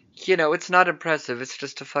 you know, it's not impressive. It's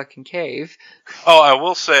just a fucking cave. Oh, I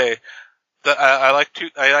will say that I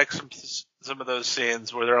like some of those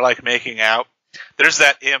scenes where they're like making out. There's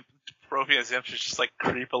that imp, Profia's imp, is just like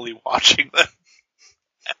creepily watching them,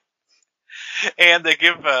 and they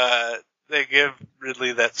give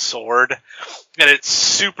Ridley that sword, and it's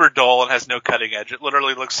super dull and has no cutting edge. It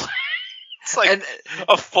literally looks like it's like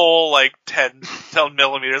a full like 10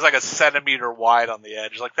 millimeters, like a centimeter wide on the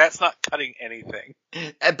edge. Like that's not cutting anything.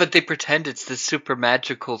 But they pretend it's the super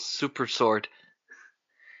magical super sword.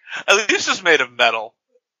 At least it's made of metal.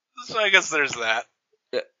 So I guess there's that.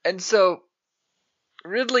 Yeah. And so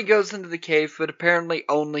Ridley goes into the cave, but apparently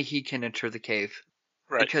only he can enter the cave.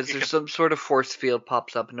 Right. Because there's some sort of force field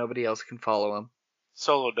pops up and nobody else can follow him.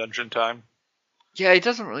 Solo dungeon time. Yeah, he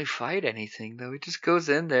doesn't really fight anything, though. He just goes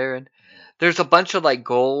in there, and there's a bunch of, like,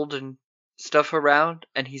 gold and stuff around,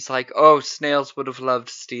 and he's like, "Oh, snails would have loved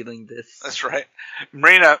stealing this." That's right.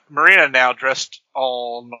 Marina now dressed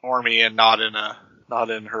all normie and not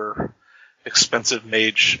in her expensive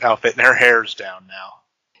mage outfit, and her hair's down now.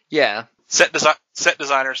 Yeah. Set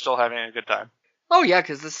designer still having a good time. Oh, yeah,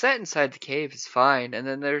 because the set inside the cave is fine, and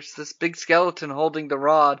then there's this big skeleton holding the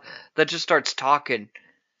rod that just starts talking.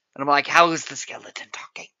 And I'm like, how is the skeleton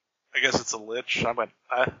talking? I guess it's a lich. I'm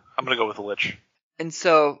gonna go with a lich. And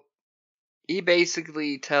so he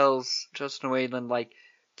basically tells Justin Whalen, like,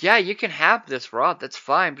 yeah, you can have this rod, that's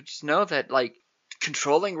fine, but just know that, like,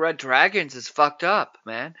 controlling red dragons is fucked up,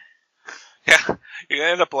 man. Yeah, you're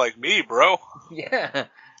gonna end up like me, bro. Yeah,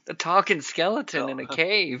 the talking skeleton in a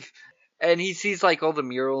cave. And he sees, like, all the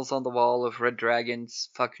murals on the wall of red dragons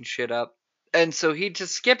fucking shit up. And so he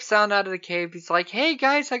just skips on out of the cave. He's like, "Hey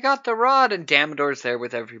guys, I got the rod." And Damodor's there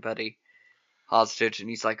with everybody hostage. And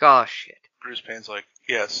he's like, "Oh shit." Bruce Payne's like,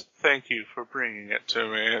 "Yes, thank you for bringing it to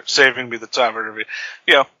me, saving me the time of it."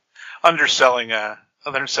 You know, underselling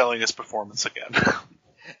his performance again.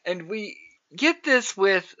 And we get this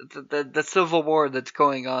with the Civil War that's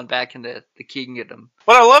going on back in the Kingdom.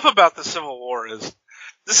 What I love about the Civil War is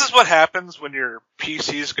this is what happens when your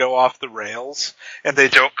PCs go off the rails and they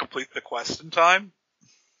don't complete the quest in time.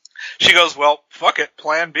 She goes, well, fuck it,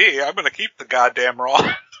 plan B. I'm going to keep the goddamn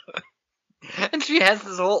Raw. And she has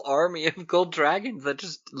this whole army of gold dragons that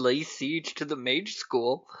just lay siege to the mage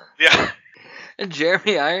school. Yeah. And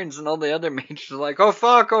Jeremy Irons and all the other mages are like, oh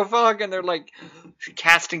fuck, and they're like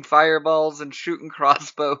casting fireballs and shooting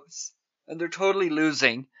crossbows. And they're totally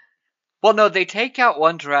losing. Well, no, they take out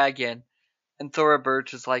one dragon, and Thora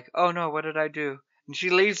Birch is like, oh no, what did I do? And she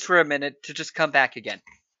leaves for a minute to just come back again.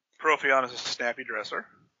 Profion is a snappy dresser.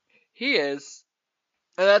 He is.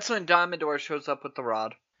 And that's when Damodar shows up with the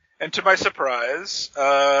rod. And to my surprise,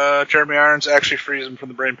 Jeremy Irons actually frees him from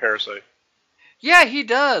the brain parasite. Yeah, he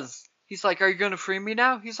does. He's like, are you going to free me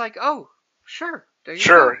now? He's like, oh, sure. There you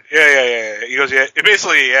Sure. go. Yeah. He goes, yeah.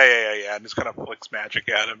 Basically, yeah. And just kind of flicks magic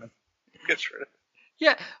at him and gets rid of it.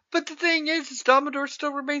 Yeah, but the thing is Damodar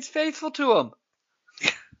still remains faithful to him.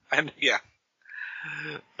 And, yeah.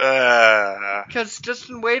 Because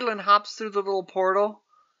Justin Whalen hops through the little portal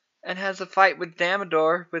and has a fight with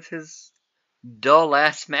Damodar with his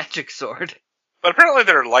dull-ass magic sword. But apparently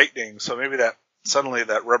they're lightning, so maybe suddenly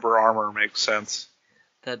that rubber armor makes sense.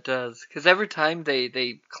 That does. Because every time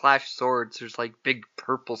they clash swords, there's like big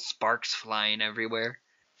purple sparks flying everywhere.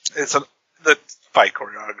 The fight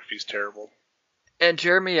choreography is terrible. And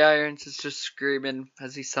Jeremy Irons is just screaming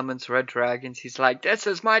as he summons red dragons. He's like, this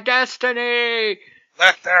is my destiny!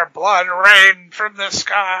 Let their blood rain from the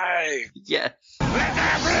sky! Yes. Let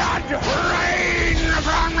their blood rain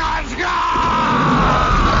from the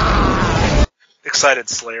sky! Excited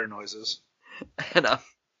Slayer noises. And,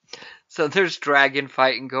 so there's dragon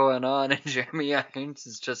fighting going on, and Jeremy Irons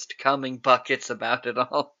is just coming buckets about it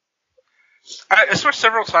all. I swear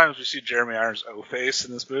several times we see Jeremy Irons' O-face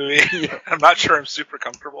in this movie. Yeah. I'm not sure I'm super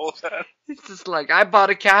comfortable with that. He's just like, I bought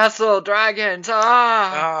a castle, dragons,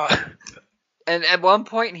 And at one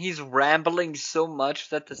point he's rambling so much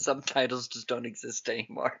that the subtitles just don't exist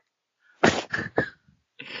anymore.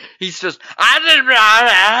 He's just,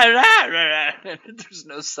 there's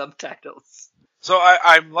no subtitles. So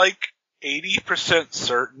I'm like 80%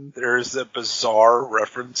 certain there's a bizarre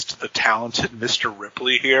reference to the talented Mr.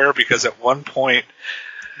 Ripley here, because at one point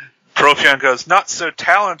Profion goes, not so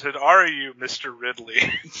talented are you, Mr.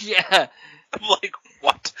 Ridley? Yeah. I'm like,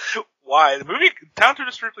 what? Why? The movie Talented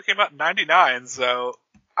Mr. Ripley came out in 99, so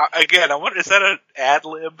again, I wonder, is that an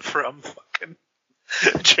ad-lib from fucking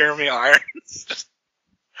Jeremy Irons? Just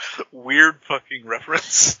weird fucking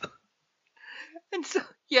reference. And so,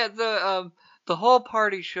 yeah, the whole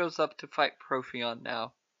party shows up to fight Profion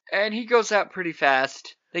now. And he goes out pretty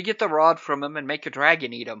fast. They get the rod from him and make a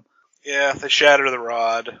dragon eat him. Yeah, they shatter the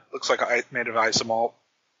rod. Looks like made of isomalt.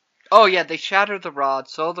 Oh yeah, they shatter the rod,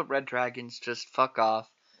 so the red dragons just fuck off.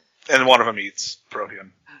 And one of them eats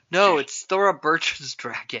Profion. No, it's Thora Birch's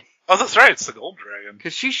dragon. Oh, that's right, it's the gold dragon.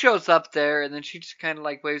 Because she shows up there, and then she just kind of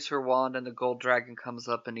like waves her wand, and the gold dragon comes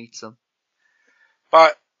up and eats him.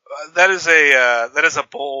 But that is a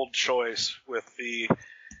bold choice with the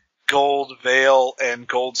gold veil and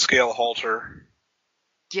gold scale halter.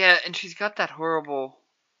 Yeah, and she's got that horrible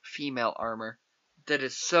female armor that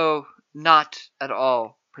is so not at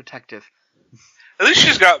all protective. At least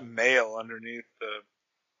she's got mail underneath the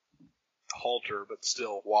halter, but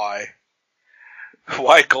still, why?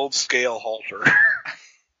 Why gold scale halter?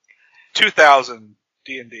 2000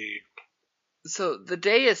 D&D. So the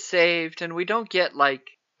day is saved, and we don't get like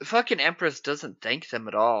the fucking Empress doesn't thank them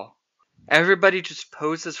at all. Everybody just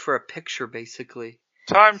poses for a picture, basically.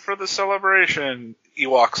 Time for the celebration.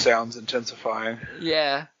 Ewok sounds intensifying.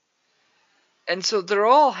 Yeah. And so they're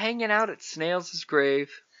all hanging out at Snails' grave.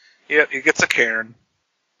 Yeah, he gets a cairn.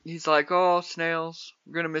 He's like, oh, Snails,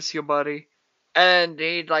 we're gonna miss you, buddy. And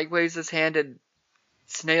he like waves his hand and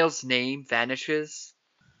Snails' name vanishes.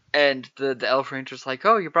 And the Elf Ranger's like,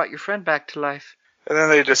 oh, you brought your friend back to life. And then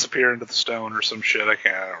they disappear into the stone or some shit, I don't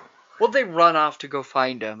know. Well, they run off to go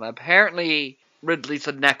find him. Apparently, Ridley's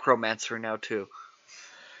a necromancer now, too.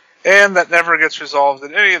 And that never gets resolved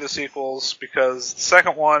in any of the sequels, because the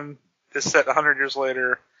second one is set 100 years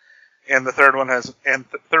later, and the third one has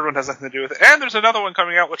nothing to do with it. And there's another one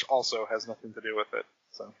coming out which also has nothing to do with it.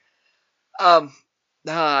 So,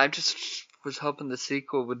 I just was hoping the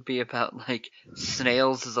sequel would be about like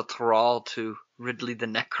Snails as a thrall to Ridley the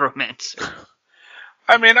Necromancer.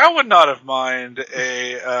 I mean, I would not have minded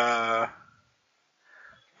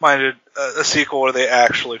a sequel where they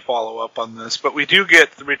actually follow up on this, but we do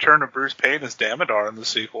get the return of Bruce Payne as Damodar in the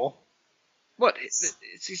sequel. What? Is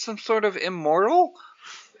he some sort of immortal?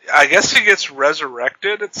 I guess he gets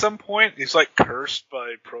resurrected at some point. He's like cursed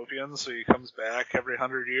by Prothean, so he comes back every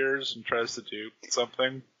 100 years and tries to do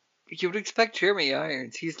something. You would expect Jeremy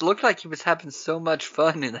Irons. He looked like he was having so much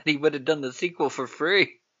fun and that he would have done the sequel for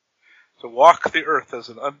free. To walk the earth as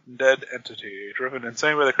an undead entity, driven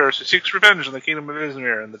insane by the curse, who seeks revenge in the kingdom of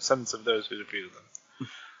Izmir and the descendants of those who defeated them.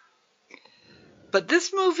 But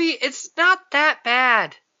this movie, it's not that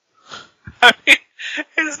bad. I mean,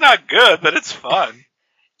 it's not good, but it's fun.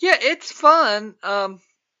 Yeah, it's fun. The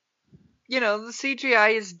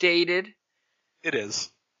CGI is dated. It is.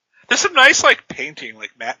 There's some nice, painting,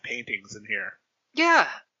 matte paintings in here. Yeah,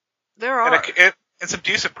 there are. And some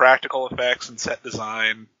decent practical effects and set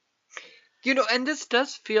design. And this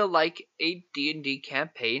does feel like a D&D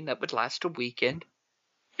campaign that would last a weekend.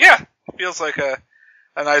 Yeah, it feels like a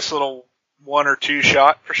nice little 1 or 2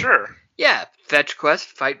 shot for sure. Yeah, fetch quest,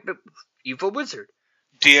 fight evil wizard.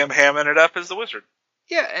 DM hamming it up as the wizard.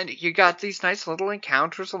 Yeah, and you got these nice little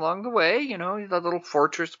encounters along the way, the little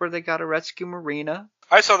fortress where they gotta rescue Marina.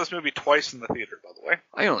 I saw this movie twice in the theater, by the way.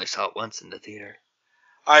 I only saw it once in the theater.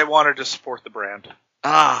 I wanted to support the brand.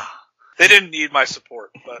 They didn't need my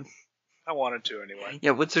support, but I wanted to anyway.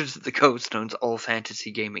 Yeah, Wizards of the Coast owns all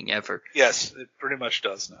fantasy gaming ever. Yes, it pretty much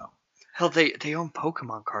does now. Hell, they own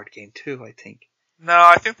Pokemon card game too, I think. No,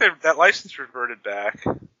 I think that license reverted back.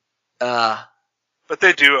 But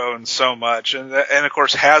they do own so much, and of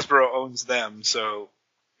course Hasbro owns them, so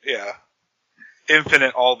yeah,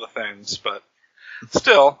 infinite all the things. But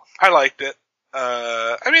still, I liked it.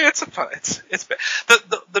 I mean, it's a fun. It's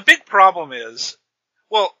the big problem is,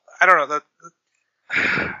 well, I don't know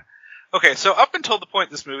that. Okay, so up until the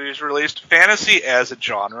point this movie was released, fantasy as a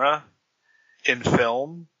genre in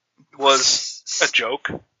film was a joke.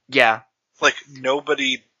 Yeah.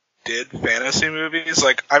 Nobody did fantasy movies.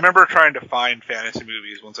 I remember trying to find fantasy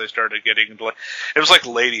movies once I started getting into it was like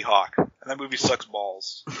Lady Hawk, and that movie sucks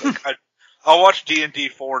balls. I'll watch D&D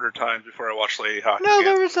 400 times before I watch Lady Hawk. No,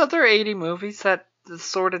 again. there was other 80 movies that the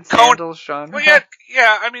sword and sandals genre. Well,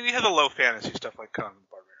 yeah. I mean, you had the low fantasy stuff like Conan the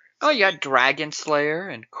Barbarian. Oh, you had Dragon Slayer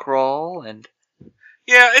and Krull and.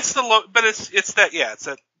 Yeah, it's the low, but it's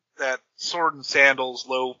that sword and sandals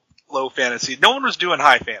low fantasy. No one was doing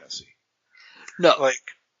high fantasy. No.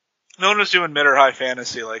 No one was doing mid or high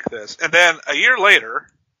fantasy like this. And then a year later,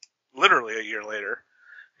 literally a year later,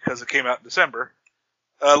 because it came out in December,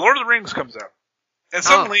 Lord of the Rings comes out. And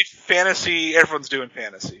suddenly fantasy, everyone's doing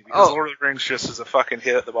fantasy. Because Lord of the Rings just is a fucking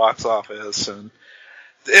hit at the box office, and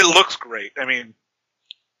it looks great. I mean,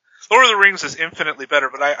 Lord of the Rings is infinitely better,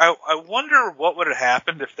 but I wonder what would have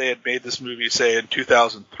happened if they had made this movie, say, in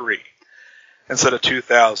 2003 instead of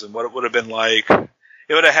 2000. What it would have been like.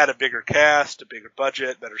 It would have had a bigger cast, a bigger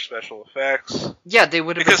budget, better special effects. Yeah, they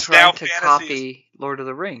would have been trying to copy Lord of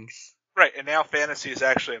the Rings. Right, and now fantasy is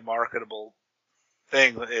actually a marketable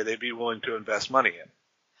thing that they'd be willing to invest money in.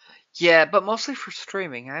 Yeah, but mostly for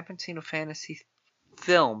streaming. I haven't seen a fantasy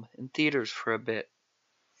film in theaters for a bit.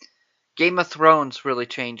 Game of Thrones really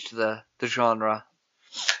changed the genre.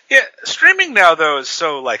 Yeah, streaming now, though, is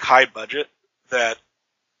so, high budget that...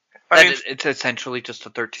 It's essentially just a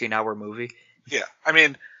 13-hour movie. Yeah, I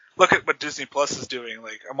mean, look at what Disney Plus is doing.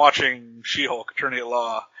 I'm watching She-Hulk, Attorney at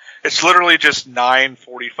Law. It's literally just 9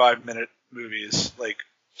 45-minute movies,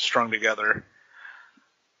 strung together.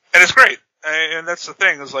 And it's great. And that's the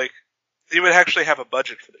thing, is, you would actually have a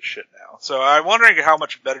budget for this shit now. So I'm wondering how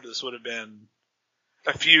much better this would have been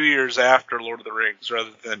a few years after Lord of the Rings,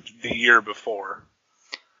 rather than the year before.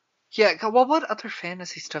 Yeah, well, what other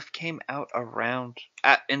fantasy stuff came out around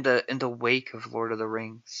in the wake of Lord of the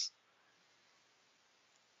Rings?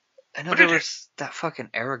 I know there was that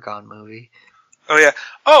fucking Aragon movie. Oh yeah.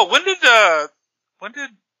 Oh, when did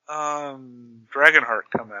Dragonheart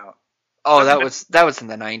come out? Oh, that was in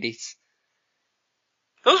the 90s.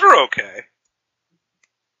 Those were okay.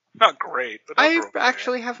 Not great, but I okay.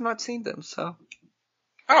 actually have not seen them, so.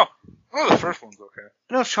 Oh, the first one's okay.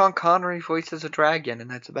 No, Sean Connery voices a dragon, and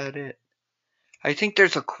that's about it. I think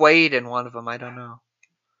there's a Quaid in one of them. I don't know.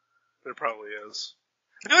 There probably is.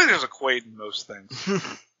 I feel like there's a Quaid in most things.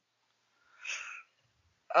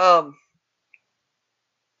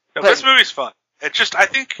 This movie's fun. It's just, I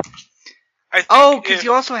think. Because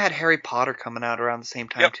you also had Harry Potter coming out around the same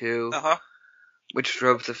time too. Which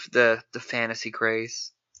drove the fantasy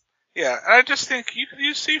craze. Yeah, and I just think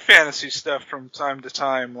you see fantasy stuff from time to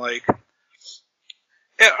time, or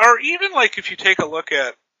even if you take a look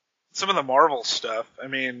at some of the Marvel stuff. I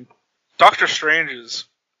mean, Doctor Strange is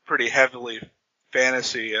pretty heavily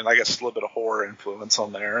fantasy, and I guess a little bit of horror influence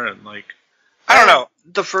on there, and I don't know.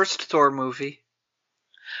 The first Thor movie.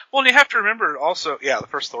 Well, and you have to remember also, the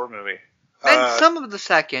first Thor movie. And some of the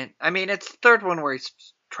second. I mean, it's the third one where he's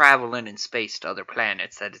traveling in space to other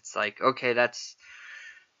planets. That it's like, okay, that's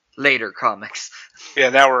later comics. Yeah,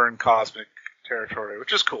 now we're in cosmic territory,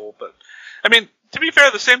 which is cool. But I mean, to be fair,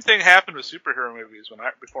 the same thing happened with superhero movies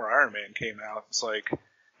before Iron Man came out. It's like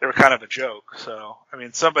they were kind of a joke. So I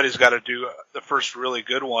mean, somebody's got to do the first really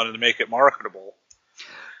good one and make it marketable.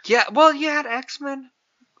 Yeah, well, you had X-Men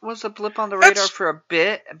was a blip on the radar for a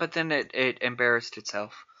bit, but then it embarrassed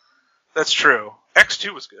itself. That's true.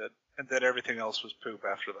 X2 was good, and then everything else was poop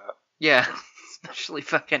after that. Yeah, especially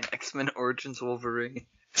fucking X-Men Origins Wolverine.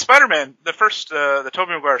 Spider-Man, the first, the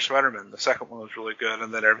Tobey Maguire Spider-Man, the second one was really good,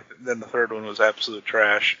 and then the third one was absolute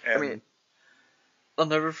trash. And I mean, I'll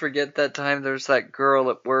never forget that time there was that girl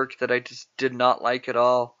at work that I just did not like at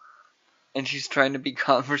all. And she's trying to be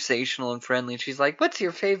conversational and friendly. And she's like, what's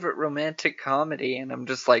your favorite romantic comedy? And I'm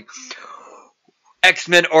just like,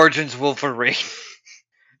 X-Men Origins Wolverine.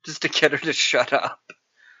 Just to get her to shut up.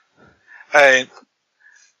 But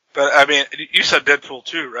I mean, you said Deadpool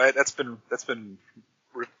 2, right? That's been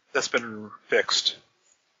fixed.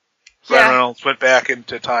 Yeah. Ryan Reynolds went back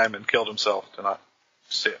into time and killed himself to not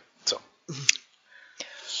see it. So.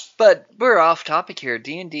 But we're off topic here.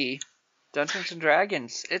 D&D, Dungeons and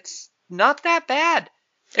Dragons. It's not that bad.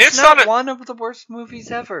 It's not one of the worst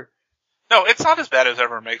movies ever. No, it's not as bad as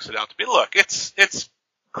everyone makes it out to be. Look, it's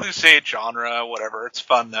Crusade genre, whatever. It's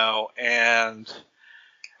fun though, and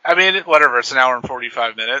I mean, whatever. It's an hour and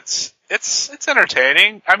 45 minutes. It's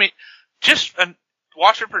entertaining. I mean, just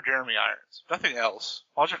watch it for Jeremy Irons. Nothing else.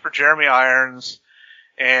 Watch it for Jeremy Irons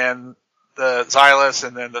and the Xylus,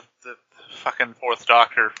 and then the fucking Fourth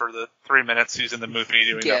Doctor for the 3 minutes he's in the movie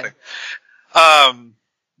doing nothing.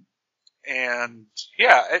 And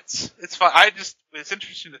yeah, it's fun. It's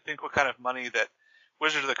interesting to think what kind of money that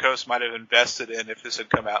Wizards of the Coast might have invested in if this had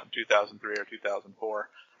come out in 2003 or 2004,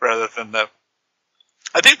 rather than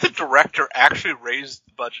I think the director actually raised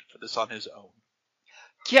the budget for this on his own.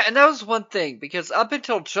 Yeah, and that was one thing, because up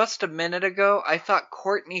until just a minute ago, I thought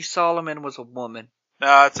Courtney Solomon was a woman.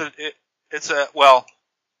 No, it's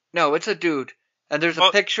a dude. And there's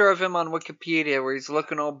a picture of him on Wikipedia where he's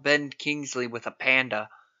looking old Ben Kingsley with a panda.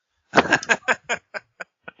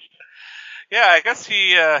 Yeah, I guess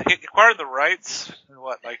he acquired the rights in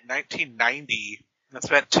 1990, and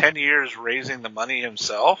spent 10 years raising the money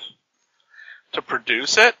himself to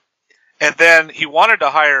produce it. And then he wanted to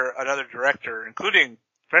hire another director, including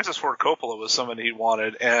Francis Ford Coppola was somebody he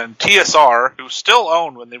wanted, and TSR, who still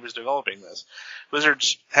owned when they was developing this,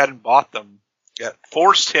 Wizards hadn't bought them yet,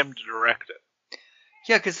 forced him to direct it.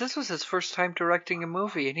 Yeah, because this was his first time directing a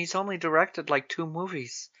movie, and he's only directed like 2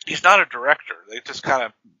 movies. He's not a director. They just kind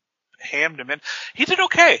of hammed him in. He did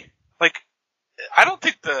okay. Like, I don't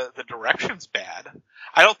think the direction's bad.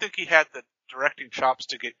 I don't think he had the directing chops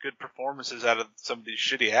to get good performances out of some of these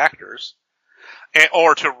shitty actors,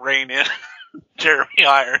 or to rein in Jeremy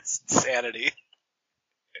Irons' insanity.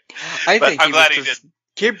 I think I'm glad he did.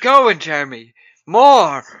 Keep going, Jeremy.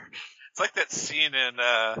 More. It's like that scene in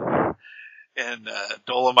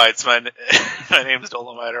Dolomites. My name's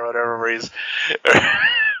Dolomite or whatever,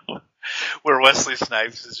 where Wesley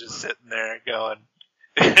Snipes is just sitting there going,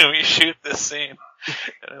 "We shoot this scene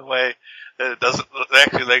in a way that it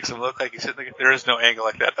actually makes him look like he's sitting there. There is no angle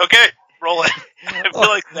like that. Okay, roll it." I feel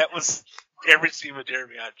like that was every scene with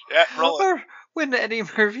Jeremy Irons. Yeah, roll it. Or when Eddie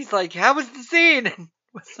Murphy's like, "How was the scene?" And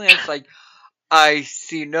Wesley Snipes like, "I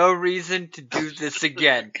see no reason to do this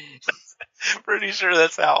again." Pretty sure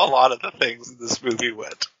that's how a lot of the things in this movie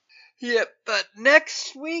went. Yep, but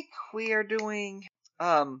next week we are doing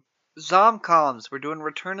Zomcoms. We're doing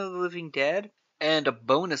Return of the Living Dead and a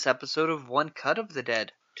bonus episode of One Cut of the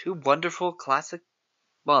Dead. 2 wonderful classic,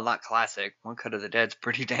 well, not classic, One Cut of the Dead's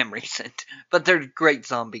pretty damn recent, but they're great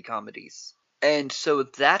zombie comedies. And so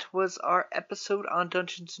that was our episode on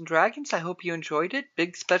Dungeons & Dragons. I hope you enjoyed it.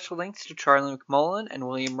 Big special thanks to Charlie McMullen and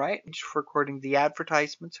William Wright for recording the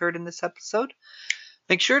advertisements heard in this episode.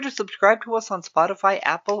 Make sure to subscribe to us on Spotify,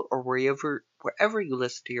 Apple, or wherever you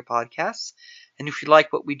listen to your podcasts. And if you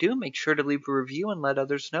like what we do, make sure to leave a review and let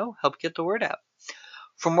others know. Help get the word out.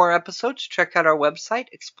 For more episodes, check out our website,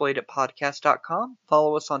 exploititpodcast.com.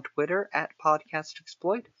 Follow us on Twitter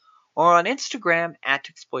 @PodcastExploit or on Instagram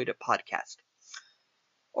 @ExploitItPodcast.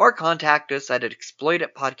 Or contact us at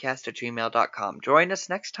exploititpodcast@gmail.com. Join us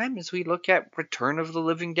next time as we look at Return of the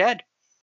Living Dead.